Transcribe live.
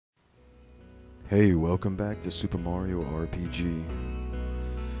Hey, welcome back to Super Mario RPG.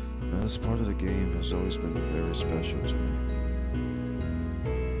 Now, this part of the game has always been very special to me.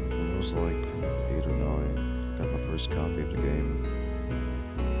 When I was like 8 or 9, got my first copy of the game.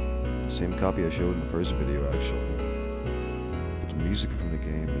 The same copy I showed in the first video, actually. But the music from the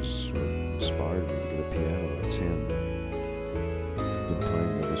game is what inspired me to get a piano at 10. I've been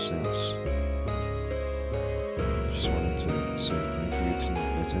playing ever since. I just wanted to say thank you to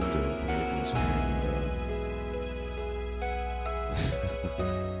Nintendo for making this game.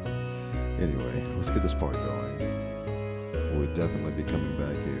 Anyway, let's get this part going. We'll definitely be coming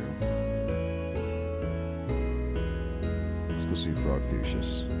back here. Let's go see Frog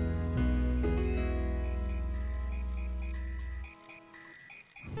Fuchsius.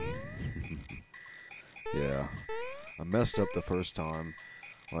 Yeah, I messed up the first time.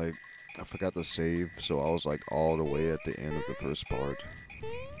 Like, I forgot to save, so I was like all the way at the end of the first part.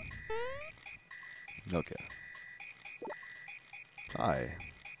 Okay. Hi.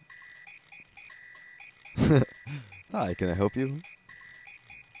 Hi, can I help you?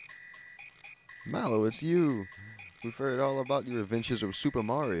 Mallow, it's you. We've heard all about your adventures with Super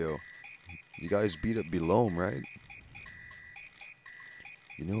Mario. You guys beat up Belome, right?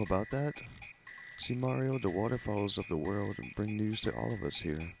 You know about that? See, Mario, the waterfalls of the world bring news to all of us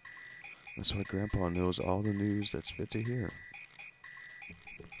here. That's why Grandpa knows all the news that's fit to hear.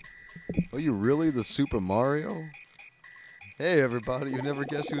 Are you really the Super Mario? Hey, everybody, you never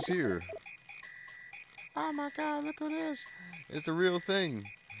guess who's here. Oh my god, look who it is. It's the real thing.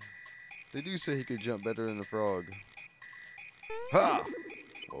 They do say he could jump better than the frog. Ha!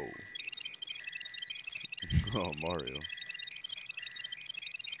 Oh. Oh, Mario.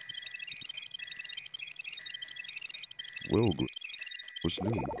 Well, what's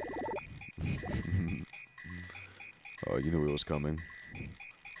new? Oh, you knew it was coming.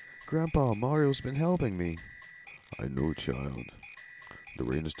 Grandpa, Mario's been helping me. I know, child. The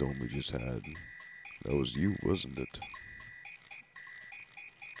rainstorm we just had. That was you, wasn't it?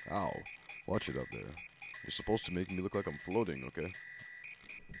 Ow. Watch it up there. You're supposed to make me look like I'm floating, okay?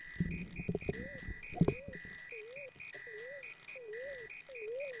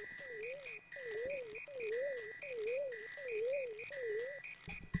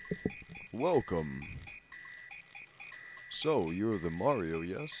 Welcome. So, you're the Mario,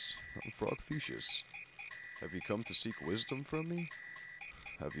 yes? I'm Frog Fuchsius. Have you come to seek wisdom from me?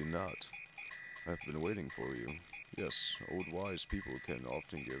 Have you not? I've been waiting for you. Yes, old wise people can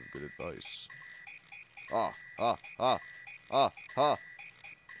often give good advice. Ah!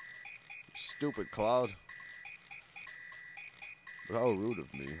 Stupid Cloud. But how rude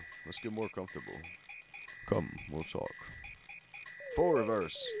of me. Let's get more comfortable. Come, we'll talk. Full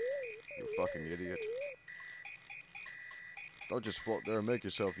reverse, you fucking idiot. Don't just float there and make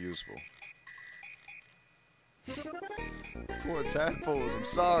yourself useful. Poor tadpoles, I'm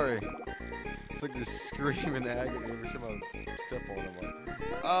sorry. It's like this scream in agony every time I step on them. Like,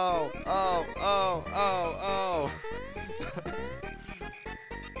 oh. Oh,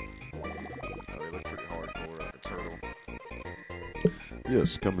 they look pretty hardcore like a turtle.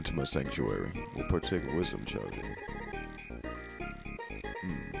 Yes, come into my sanctuary. We'll partake of wisdom charging.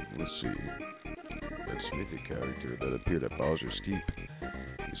 Let's see. That Smithy character that appeared at Bowser's Keep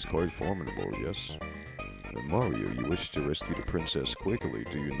is quite formidable, yes? And Mario, you wish to rescue the princess quickly,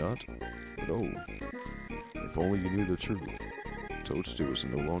 do you not? But oh, if only you knew the truth. Toadstool is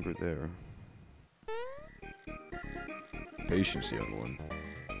no longer there. Patience, young one.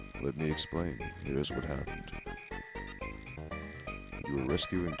 Let me explain. Here's what happened. You were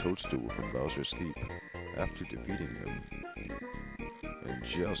rescuing Toadstool from Bowser's Keep after defeating him. And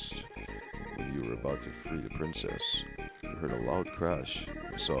just when you were about to free the princess, you heard a loud crash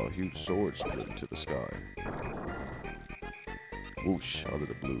and saw a huge sword split into the sky. Whoosh, out of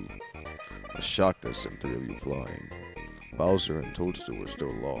the blue. A shock that sent three of you flying. Bowser and Toadstool are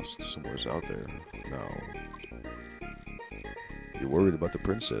still lost somewhere out there now. You're worried about the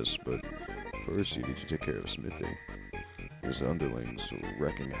princess, but first you need to take care of Smithy. His underlings are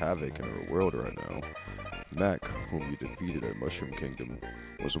wreaking havoc in our world right now. Mac, whom you defeated at Mushroom Kingdom,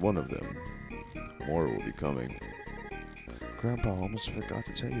 was one of them. More will be coming. Grandpa almost forgot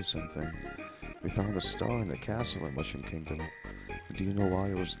to tell you something. We found a star in the castle at Mushroom Kingdom. Do you know why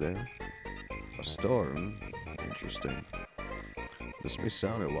it was there? A star? Interesting. This may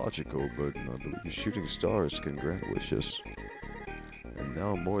sound illogical, but I believe shooting stars can grant wishes. And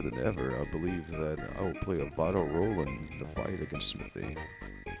now more than ever, I believe that I will play a vital role in the fight against Smithy.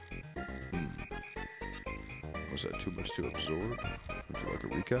 Was that too much to absorb? Would you like a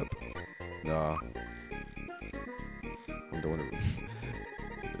recap? Nah. I don't want to.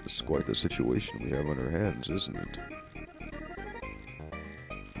 It's quite the situation we have on our hands, isn't it?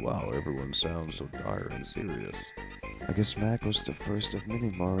 Wow, everyone sounds so dire and serious. I guess Mac was the first of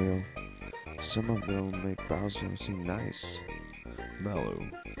many, Mario. Some of them make Bowser seem nice. Mallow,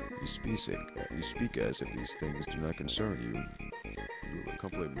 you speak as if these things do not concern you. You will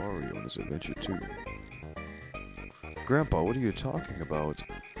accompany Mario on this adventure too. Grandpa, what are you talking about?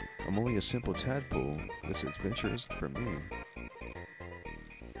 I'm only a simple tadpole. This adventure isn't for me.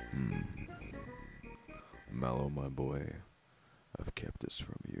 Mallow, my boy, I've kept this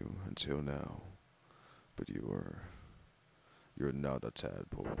from you until now, but you're not a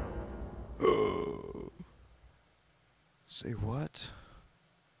tadpole. Say what?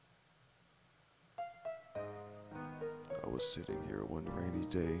 I was sitting here one rainy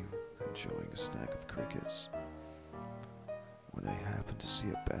day, enjoying a snack of crickets, when I happened to see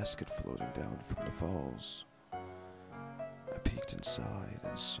a basket floating down from the falls. I peeked inside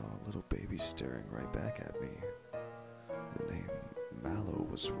and saw a little baby staring right back at me. The name Mallow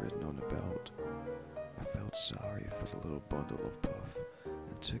was written on the belt. I felt sorry for the little bundle of puff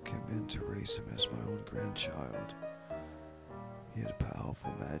and took him in to raise him as my own grandchild. He had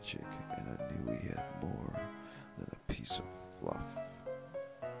powerful magic, and I knew he had more than a piece of fluff.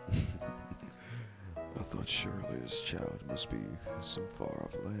 I thought surely this child must be some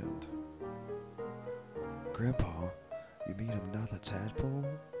far-off land. Grandpa, you mean I'm not a tadpole?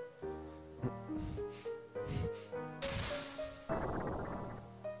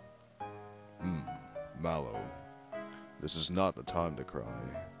 Mallow, this is not the time to cry.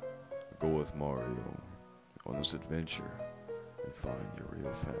 Go with Mario on this adventure and find your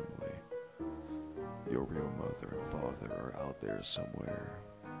real family. Your real mother and father are out there somewhere.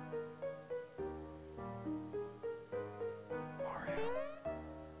 Mario?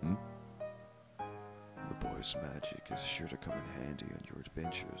 The boy's magic is sure to come in handy on your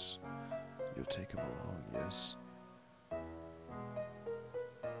adventures. You'll take him along, yes?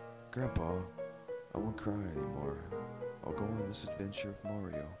 Grandpa, I won't cry anymore. I'll go on this adventure of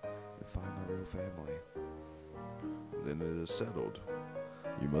Mario and find my real family. Then it is settled.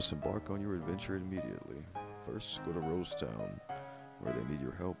 You must embark on your adventure immediately. First, go to Rose Town, where they need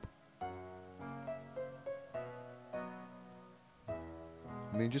your help.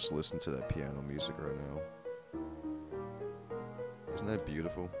 I mean, just listen to that piano music right now. Isn't that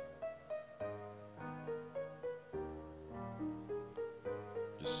beautiful?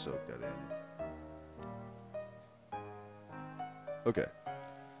 Just soak that in. Okay.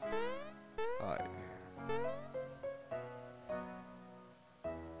 Hi.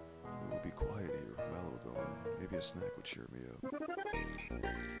 It will be quiet here with Mallow gone. Maybe a snack would cheer me up.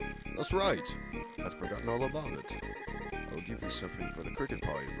 That's right! I'd forgotten all about it. I'll give you something for the cricket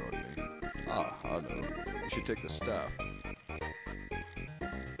pie you brought me. Ah, I know. You should take the staff.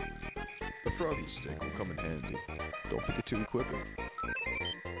 The froggy stick will come in handy. Don't forget to equip it.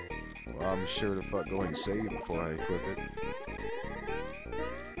 Well, I'm sure to fuck going save before I equip it.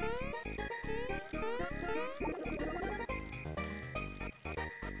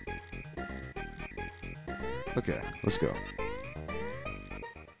 Okay, let's go.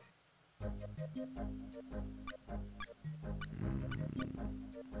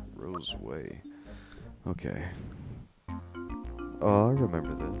 Rose Way. Okay. Oh, I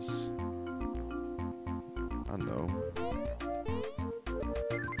remember this. I know.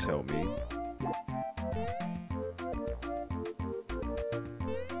 Tell me.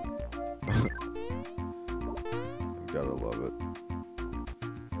 Gotta love it.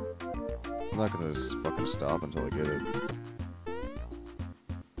 I'm not gonna just fucking stop until I get it.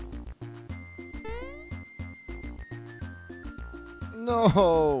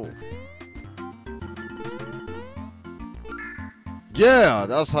 No! Yeah,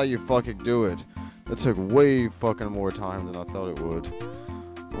 that's how you fucking do it. That took way fucking more time than I thought it would.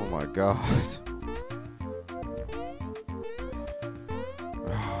 Oh my god.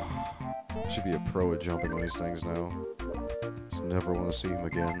 Should be a pro at jumping on these things now. Just never want to see him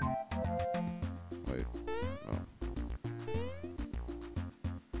again. Wait. Oh.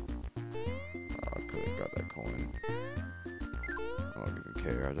 I could have got that coin. I don't even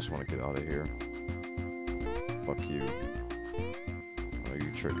care. I just want to get out of here. Fuck you. Oh,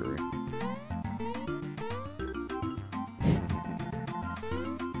 you trickery.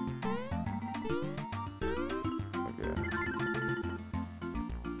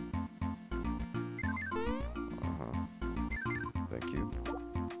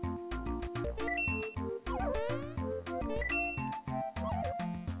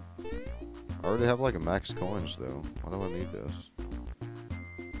 I already have like a max coins though. Why do I need this?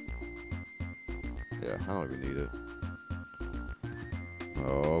 Yeah, I don't even need it.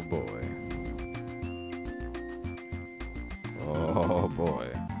 Oh boy. Oh boy.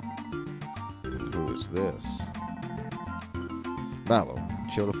 Who is this? Mallow,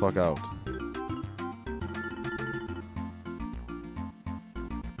 chill the fuck out.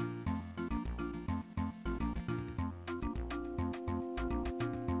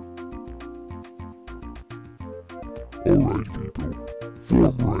 Alright, people.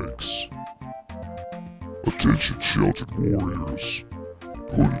 Form ranks. Attention, sheltered warriors.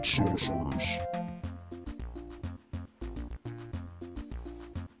 Hooded sorcerers.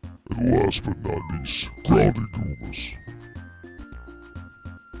 And last but not least, grounded goomas.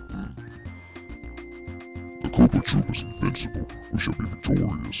 The Koopa Troop is invincible. We shall be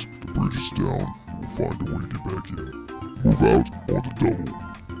victorious. The bridge is down. We'll find a way to get back in. Move out on the double.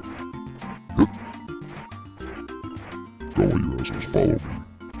 All you assholes, follow me.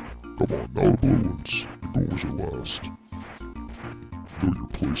 Come on, now the blue ones. The goals are last. Know your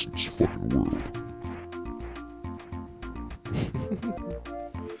place in this fucking world.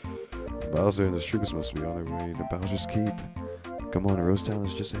 Bowser and his troops must be on their way to Bowser's Keep. Come on, Rose Town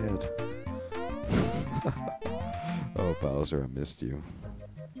is just ahead. Oh, Bowser, I missed you.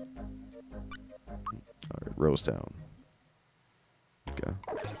 Alright, Rose Town. Okay.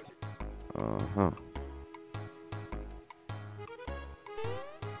 Uh-huh.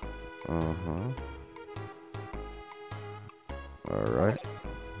 Uh-huh. Alright.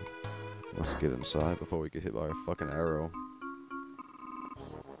 Let's get inside before we get hit by a fucking arrow.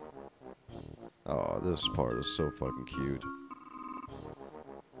 Oh, this part is so fucking cute.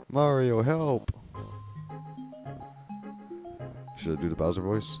 Mario, help! Should I do the Bowser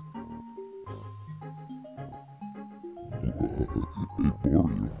voice? Hey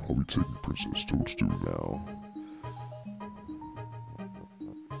Mario, I'll be taking Princess Toadstool now.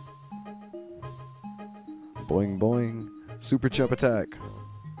 No. Boing boing. Super jump attack.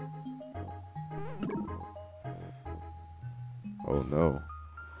 Oh no.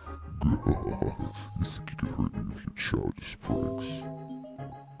 You think you can hurt me with your childish pranks?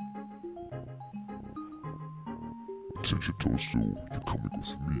 Attention Toadstool, you're coming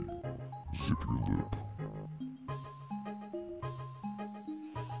with me. Zip your lip.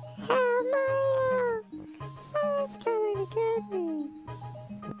 Oh, Mario! Someone's coming to get me!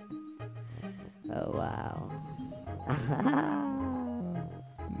 Oh, wow.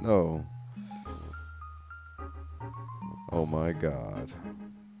 No. Oh my god.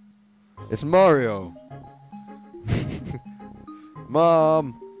 It's Mario!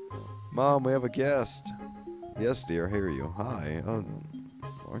 Mom! Mom, we have a guest. Yes, dear, I hear you. Hi.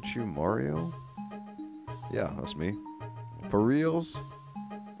 Aren't you Mario? Yeah, that's me. For reals?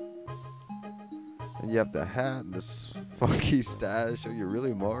 And you have the hat and this funky stash. Are you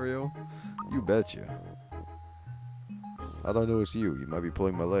really Mario? You betcha. I don't know it's you. You might be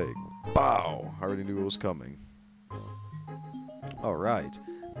pulling my leg. Bow! I already knew it was coming. Alright.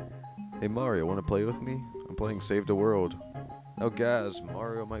 Hey Mario, wanna play with me? I'm playing Save the World. Oh guys,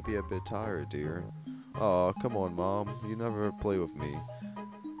 Mario might be a bit tired, dear. Aw, come on Mom. You never play with me.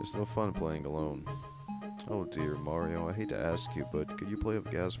 It's no fun playing alone. Oh dear, Mario, I hate to ask you, but could you play with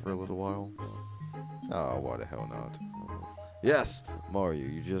Gaz for a little while? Oh, why the hell not? Yes! Mario,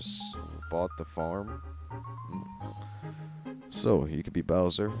 you just bought the farm? So, you could be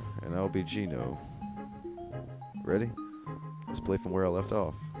Bowser, and I'll be Geno. Ready? Let's play from where I left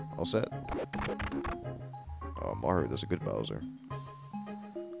off. All set? Oh, Mario, that's a good Bowser.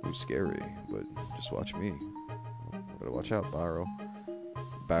 Who's scary, but just watch me. Better watch out, Barrow.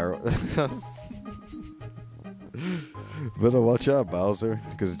 Better watch out, Bowser,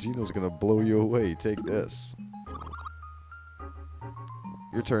 because Geno's gonna blow you away. Take this.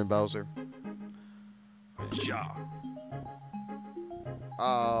 Your turn, Bowser. Ja.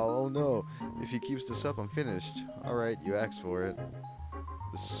 Oh no. If he keeps this up, I'm finished. Alright, you asked for it.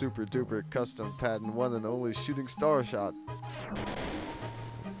 The super duper custom patent one and only shooting star shot.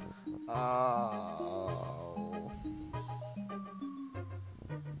 Oh.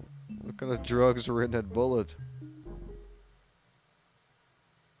 What kind of drugs were in that bullet?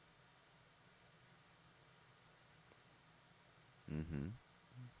 Mm-hmm.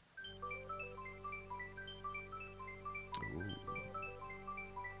 Ooh.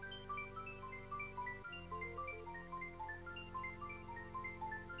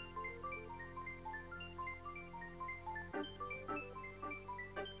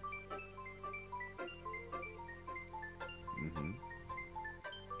 Mm-hmm.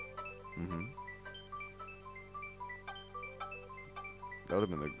 Mm-hmm. That would have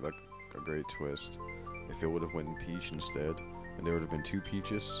been a great twist if it would have went Peach instead, and there would have been two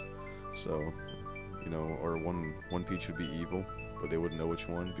Peaches. So, you know, or one Peach would be evil, but they wouldn't know which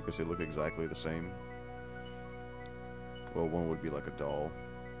one because they look exactly the same. Well, one would be like a doll.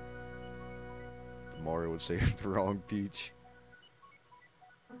 Mario would say the wrong Peach.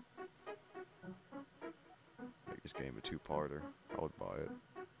 Make this game a two-parter. I would buy it.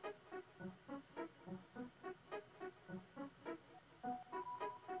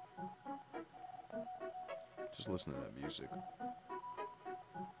 Just listen to that music.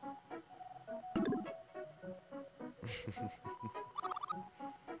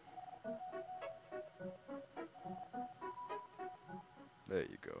 There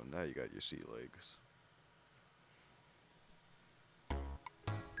you go. Now you got your sea legs.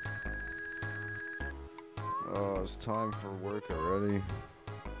 Oh, it's time for work already.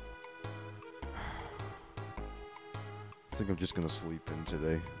 I think I'm just gonna sleep in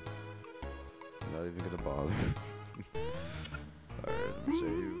today. I'm not even gonna bother. Alright, let me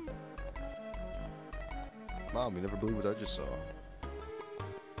save. Mom, you never believe what I just saw.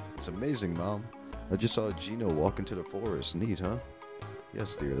 It's amazing, Mom. I just saw Geno walk into the forest. Neat, huh?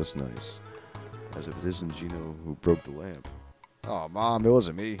 Yes, dear, that's nice. As if it isn't Geno who broke the lamp. Oh, Mom, it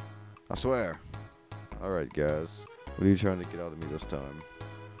wasn't me. I swear. Alright, guys. What are you trying to get out of me this time?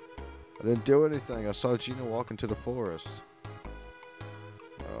 I didn't do anything. I saw Geno walk into the forest.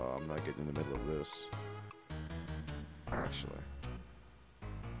 Oh, I'm not getting in the middle of this. Actually.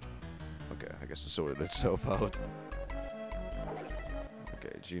 Okay, I guess it sorted itself out.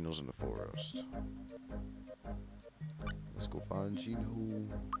 Okay, Geno's in the forest. Let's go find Geno.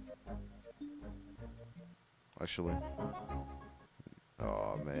 Actually.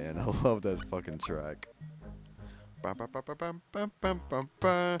 Oh man, I love that fucking track. Wait a minute.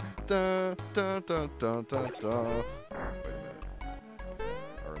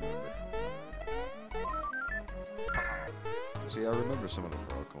 I remember. See, I remember some of the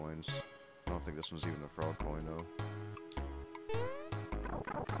frog coins. I don't think this one's even a frog coin though.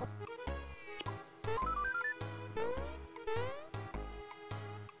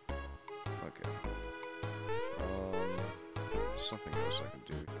 Something else I can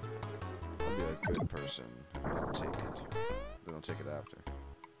do. I'll be a good person and I'll take it. Then I'll take it after.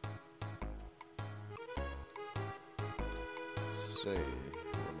 Say,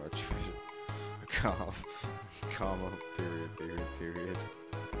 where my comma, period.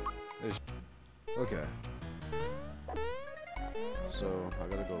 Okay. So, I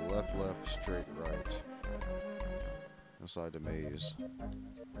gotta go left, straight, right. Inside the maze.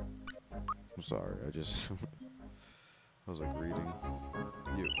 I'm sorry, I was like reading.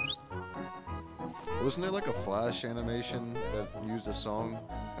 You. Wasn't there like a Flash animation that used a song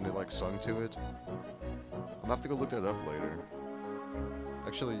and they like sung to it? I'm gonna have to go look that up later.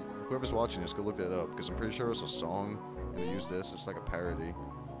 Actually, whoever's watching this, go look that up because I'm pretty sure it's a song and they used this. It's like a parody.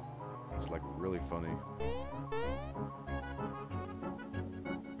 It's like really funny.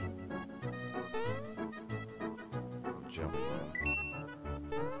 I'm jumping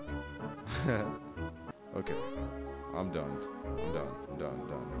on. Okay. I'm done. I'm done.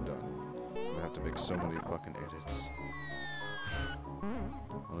 I'm gonna have to make so many fucking edits. I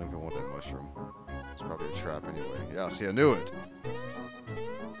don't even want that mushroom. It's probably a trap anyway. Yeah, see, I knew it!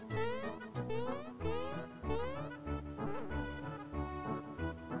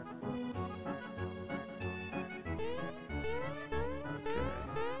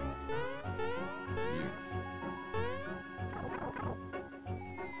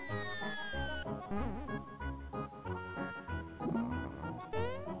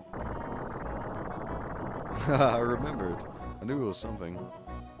 I remembered. I knew it was something.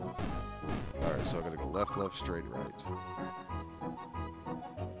 Alright, so I gotta go left, straight, right.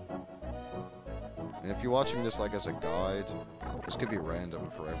 And if you're watching this like as a guide, this could be random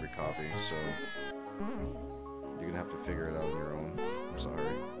for every copy, so you're gonna have to figure it out on your own. I'm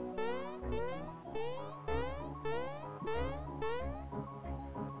sorry.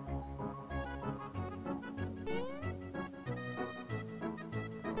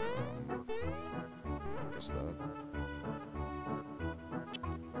 That.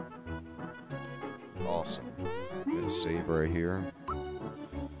 Awesome. I'm gonna save right here.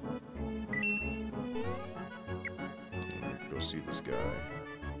 Go see this guy.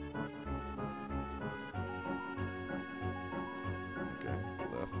 Okay,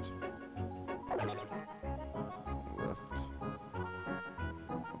 left.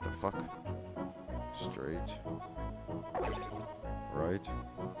 What the fuck? Straight. Right.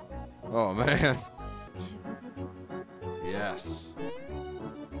 Oh man! Yes.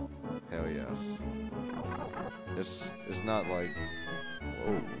 Hell yes. It's not like...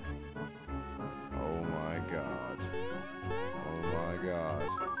 Whoa. Oh my god. Oh my god.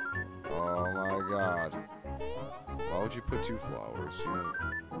 Oh my god. why would you put 2 flowers? You know,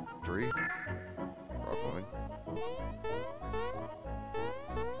 3? Rock coin.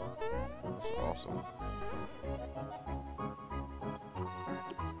 That's awesome.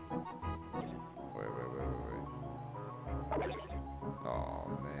 Wait.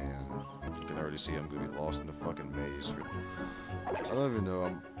 Oh man. You can already see I'm gonna be lost in the fucking maze. I don't even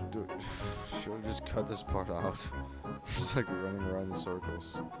know. Should I just cut this part out? Just like running around in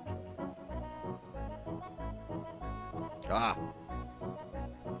circles. Ah!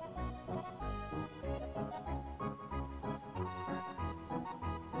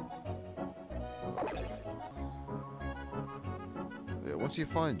 Yeah, once you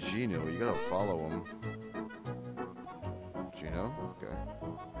find Geno, you gotta follow him. Geno? Okay.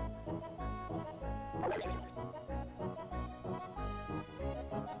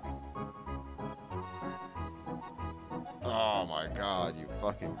 Oh my god, you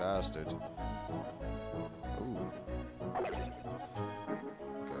fucking bastard. Ooh.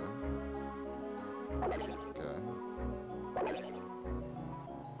 Okay.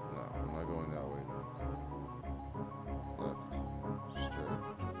 No, I'm not going that way then. Left. Straight.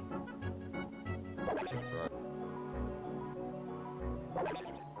 Right.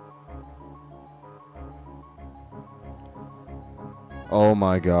 Oh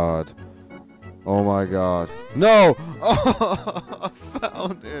my god. Oh my god. No! Oh, I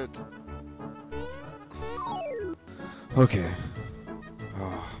found it. Okay.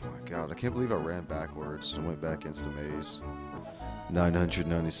 Oh my god, I can't believe I ran backwards and went back into the maze.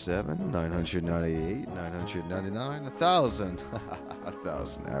 997, 998, 999, 1,000.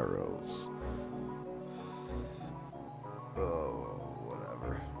 1,000 arrows. Oh,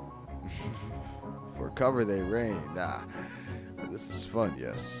 whatever. For cover they rain. Ah, this is fun,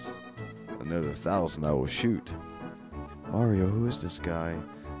 yes. Another 1,000 I will shoot. Mario, who is this guy?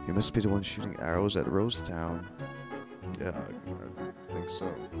 He must be the one shooting arrows at Rose Town. Yeah, I think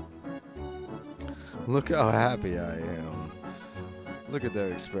so. Look how happy I am. Look at their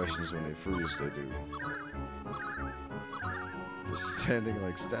expressions when they freeze, they do. They're standing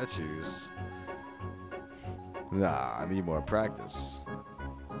like statues. Nah, I need more practice.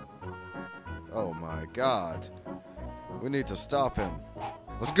 Oh my god. We need to stop him.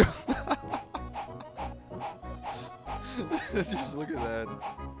 Let's go. Just look at that.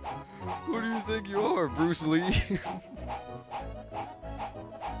 Who do you think you are, Bruce Lee?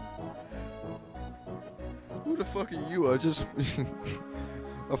 Who the fuck are you? I just...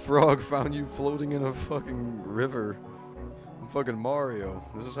 a frog found you floating in a fucking river. I'm fucking Mario.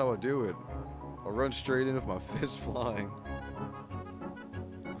 This is how I do it. I'll run straight in with my fist flying.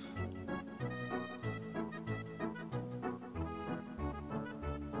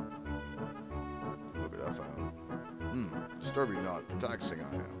 Look what I found. Disturb you not, practicing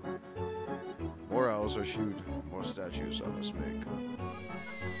I am. More arrows I shoot, more statues I must make.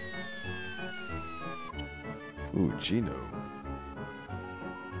 Ooh, Geno.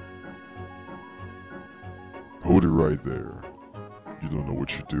 Hold it right there. You don't know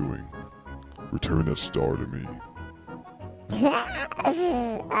what you're doing. Return that star to me.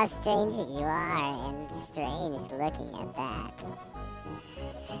 A stranger you are, and strange looking at that.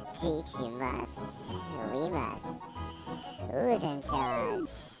 Teach you must, we must. Who's in charge?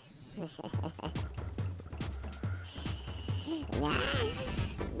 Nah,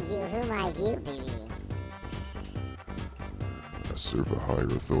 who might you be? I serve a higher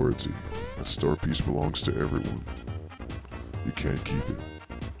authority. That star piece belongs to everyone. You can't keep it.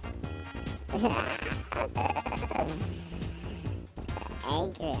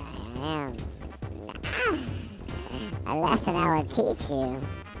 Angry I am. A lesson I will teach you.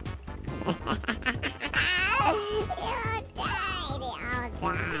 You'll die, they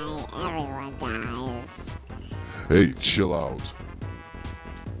all die, everyone dies. Hey, chill out.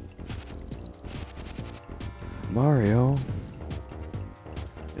 Mario,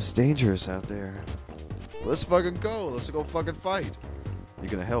 it's dangerous out there. Let's fucking go. Let's go fucking fight. You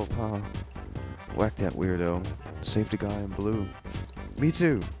gonna help, huh? Whack that weirdo. Save the guy in blue. Me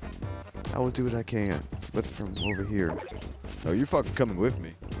too. I will do what I can, but from over here. No, you fucking coming with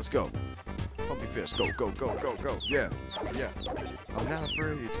me. Let's go. Pump your fist. Go, go, go, go, go. Yeah, yeah. I'm not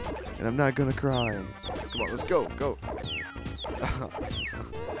afraid, and I'm not gonna cry. Come on, let's go, go.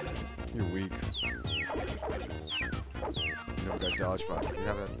 You're weak. You never got dodged by. You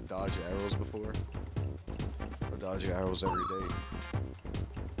haven't dodged arrows before? I dodge arrows every day.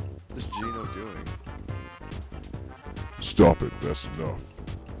 What's Geno doing? Stop it, that's enough.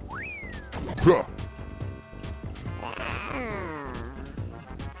 Huh.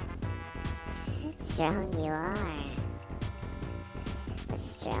 Strong you are, but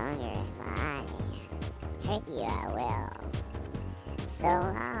stronger am I. hurt you, I will. So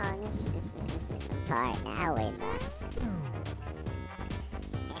long. Apart now we must.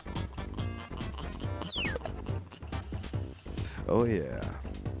 Oh yeah.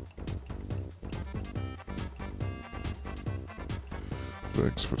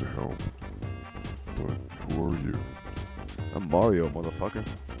 Thanks for the help. But who are you? I'm Mario, motherfucker.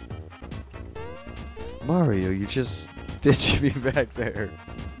 Mario, you just ditched me back there.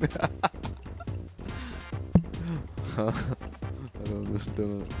 Huh? I don't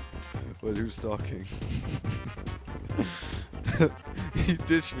know. Wait, who's talking? He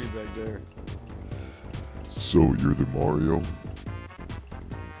ditched me back there. So you're the Mario?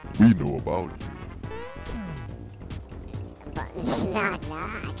 We know about you. But knock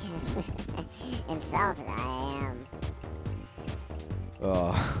knock. Insulted I am.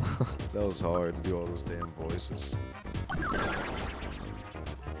 Oh, that was hard to do all those damn voices.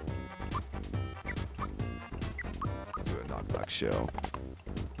 Do a knock knock show.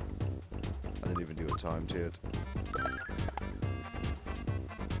 I didn't even do a timed hit.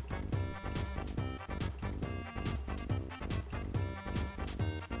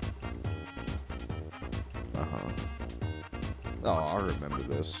 Oh, I remember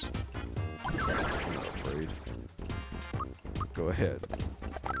this. I'm not afraid. Go ahead.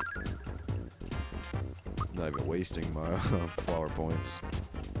 I'm not even wasting my flower points.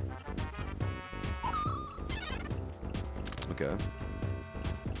 Okay.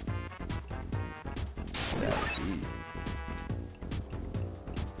 That E.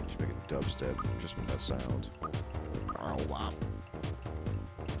 Just make a dubstep just from that sound. Oh, wow.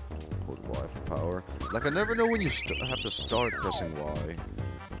 Hold Y for power. Like, I never know when you have to start pressing Y.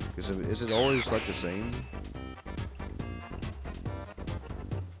 Is it always, like, the same?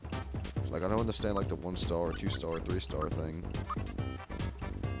 Like, I don't understand, like, the 1-star, 2-star, 3-star thing.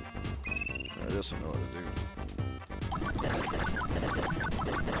 I just don't know what to do.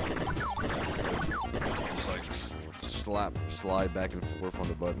 Just, like, slide back and forth on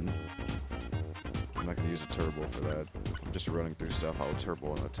the button. I'm not gonna use a turbo for that. If I'm just running through stuff, I'll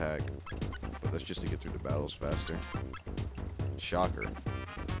turbo and attack. But that's just to get through the battles faster. Shocker.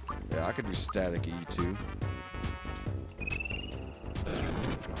 Yeah, I could do static E too.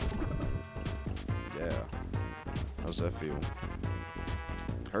 Yeah. How's that feel?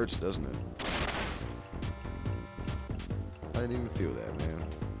 Hurts, doesn't it? I didn't even feel that, man.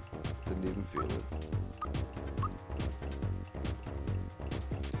 Didn't even feel it.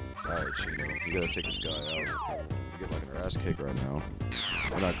 Alright, Geno, you gotta take this guy out. You get like an ass kick right now.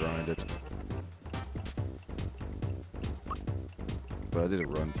 Why not grind it? But I did a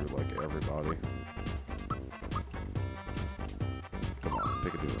run through like everybody. Come on,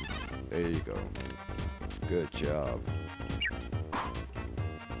 pick a dude. There you go. Good job.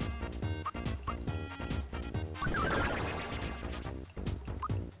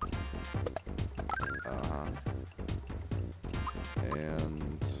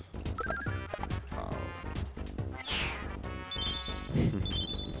 And how?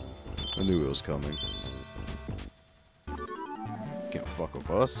 I knew it was coming. Can't fuck with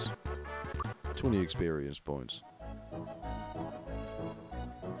us. 20 experience points.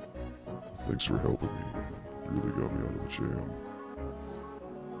 Thanks for helping me. You really got me out of a jam.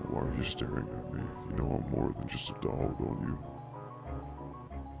 Why are you staring at me? You know I'm more than just a doll, don't you?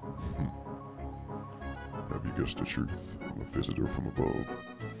 Have you guessed the truth? I'm a visitor from above.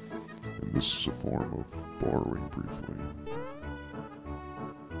 And this is a form of borrowing briefly.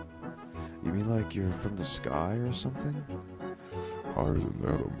 You mean like you're from the sky or something? Higher than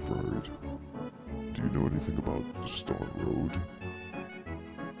that, I'm afraid. Do you know anything about the Star Road?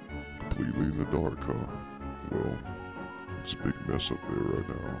 Completely in the dark, huh? Well, it's a big mess up there right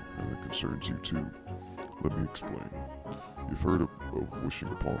now, and it concerns you too. Let me explain. You've heard of wishing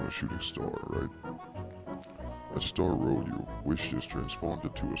upon a shooting star, right? At Star Road, your wish is transformed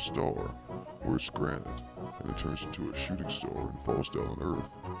into a star, where it's granted, and it turns into a shooting star and falls down on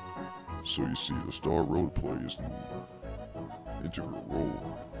Earth. So you see, the Star Road plays an integral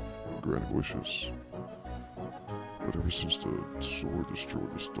role in granting wishes. But ever since the sword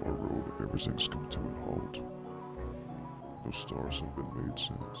destroyed the Star Road, everything's come to an halt. No stars have been made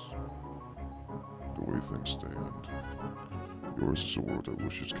since. The way things stand, yours is a world that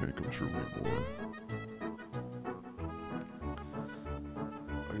wishes can't come true anymore.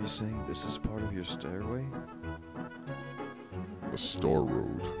 Are you saying this is part of your stairway? A Star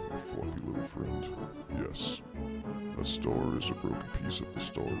Road, my fluffy little friend. Yes. A star is a broken piece of the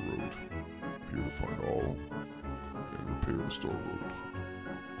Star Road. I'm here to find all and repair the Star Road.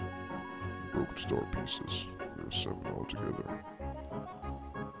 The broken star pieces. There are 7 altogether.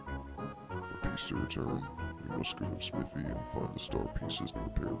 For peace to return, You must go to Smithy and find the star pieces and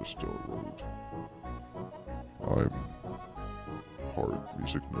repair the Star Road. I'm hard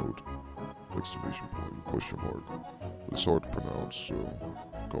music note, exclamation point, question mark. It's hard to pronounce, so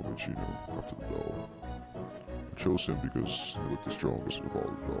call me Geno after the doll. I chose him because he looked the strongest of all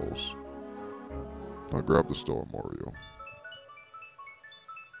the dolls. Now grab the star, Mario.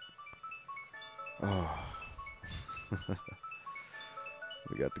 Oh.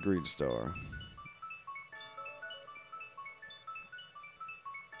 We got the green star.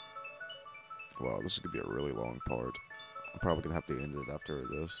 Wow, this is gonna be a really long part. I'm probably gonna have to end it after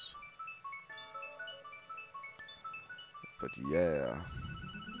this. But yeah.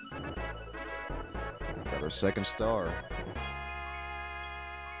 Got our second star.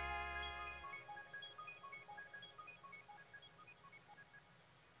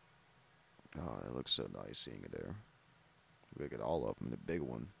 Oh, it looks so nice seeing it there. We get all of them in a big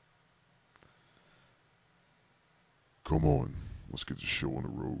one. Come on, let's get the show on the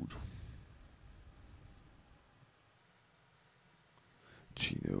road.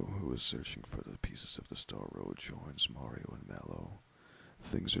 Geno, who is searching for the pieces of the Star Road, joins Mario and Mallow.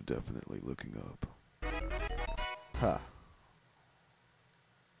 Things are definitely looking up. Ha.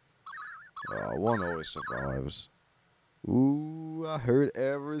 One always survives. Ooh, I heard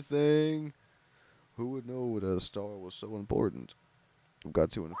everything. Who would know that a star was so important? We've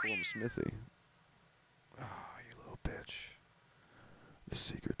got to inform Smithy. Ah, you little bitch. The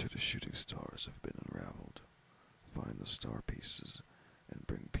secret to the shooting stars have been unraveled. Find the star pieces and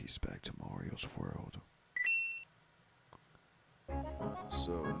bring peace back to Mario's world.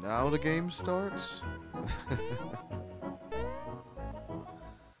 So now the game starts?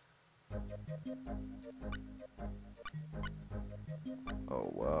 Oh,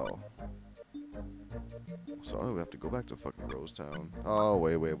 wow. So we have to go back to fucking Rose Town. Oh,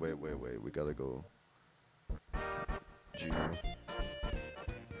 wait. We gotta go. Geno.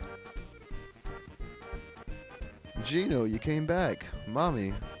 Geno, you came back.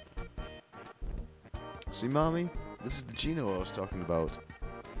 Mommy. See, Mommy? This is the Geno I was talking about.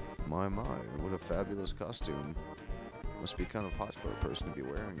 My, what a fabulous costume. Must be kind of hot for a person to be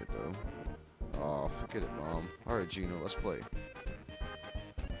wearing it, though. Oh, forget it, Mom. Alright, Geno, let's play.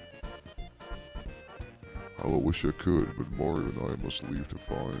 I wish I could, but Mario and I must leave to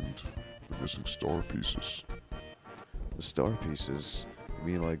find the missing star pieces. The star pieces? You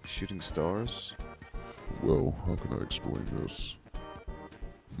mean like shooting stars? Well, how can I explain this?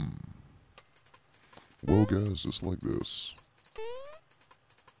 Well, guys, it's like this.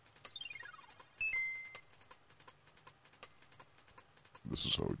 This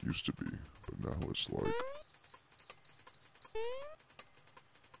is how it used to be, but now it's like...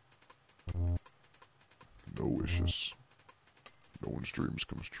 no wishes. No one's dreams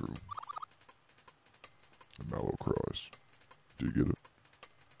comes true. And Mallow cries. Do you get it?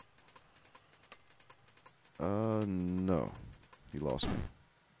 No. You lost me.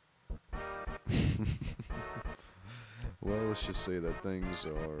 Well, let's just say that things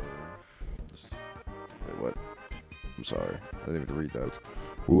are... Wait, what? I'm sorry. I didn't even read that.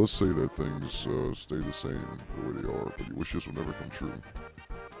 Well, let's say that things stay the same the way they are, but your wishes will never come true.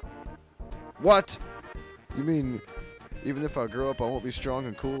 What? You mean, even if I grow up, I won't be strong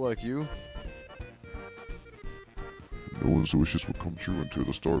and cool like you? No one's wishes will come true until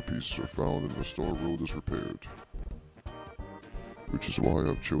the star pieces are found and the Star Road is repaired. Which is why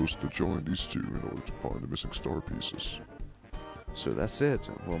I've chosen to join these two in order to find the missing star pieces. So that's it.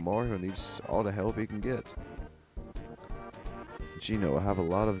 Well, Mario needs all the help he can get. Geno, I have a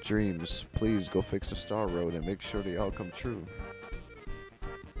lot of dreams. Please go fix the Star Road and make sure they all come true.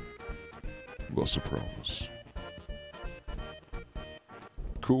 That's a promise.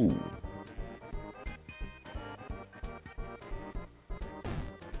 Cool.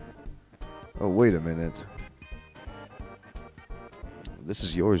 Oh, wait a minute. This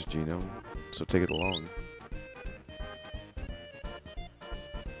is yours, Geno, so take it along.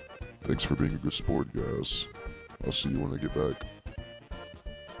 Thanks for being a good sport, guys. I'll see you when I get back.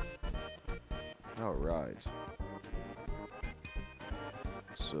 Alright.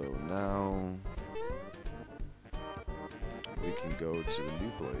 So now we can go to the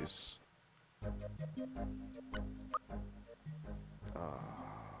new place.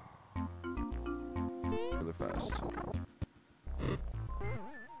 Really fast.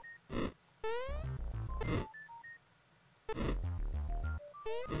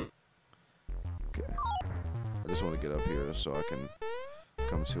 Okay. I just want to get up here so I can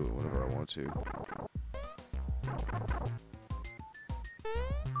come to it whenever I want to.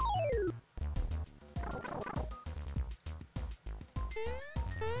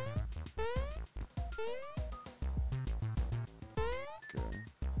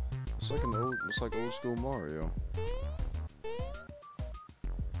 It's like old school Mario.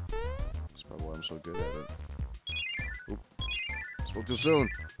 That's probably why I'm so good at it. Oop. Spoke too soon.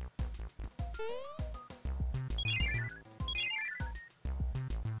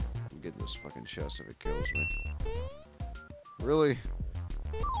 I'm getting this fucking chest if it kills me. Really?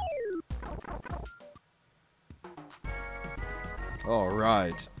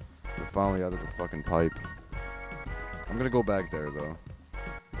 Alright. We're finally out of the fucking pipe. I'm gonna go back there though.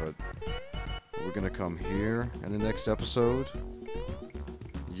 But we're gonna come here in the next episode.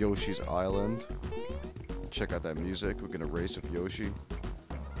 Yoshi's Island. Check out that music. We're gonna race with Yoshi.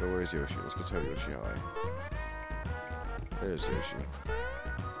 Oh, where's Yoshi? Let's go tell Yoshi hi. There's Yoshi.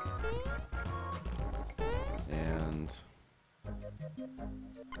 And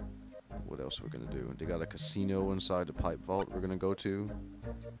what else are we gonna do? They got a casino inside the pipe vault we're gonna go to.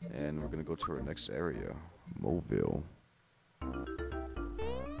 And we're gonna go to our next area. Mobile.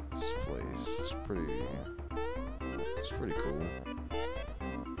 This place is pretty cool.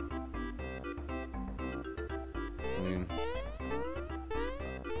 I mean,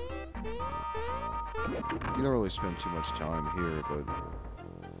 you don't really spend too much time here, but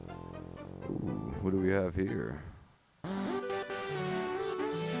ooh, what do we have here?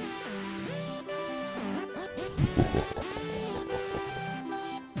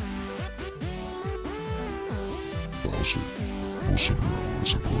 Bowser, most of your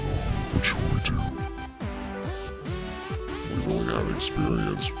allies have run off. What shall we do? We've only had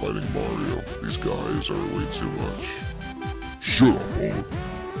experience fighting Mario. These guys are way too much. Shut up, all of you.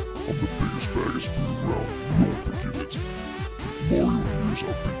 I'm the biggest bag of spoon around. You won't forget it. If Mario hears I've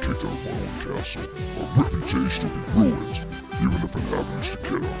been kicked out of my own castle, my reputation will be ruined, even if I haven't to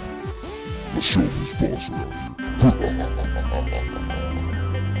get up. Let's show him who's boss around here.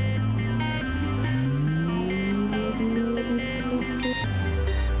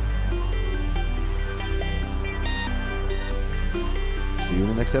 See you in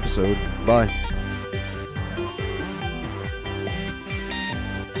the next episode. Bye.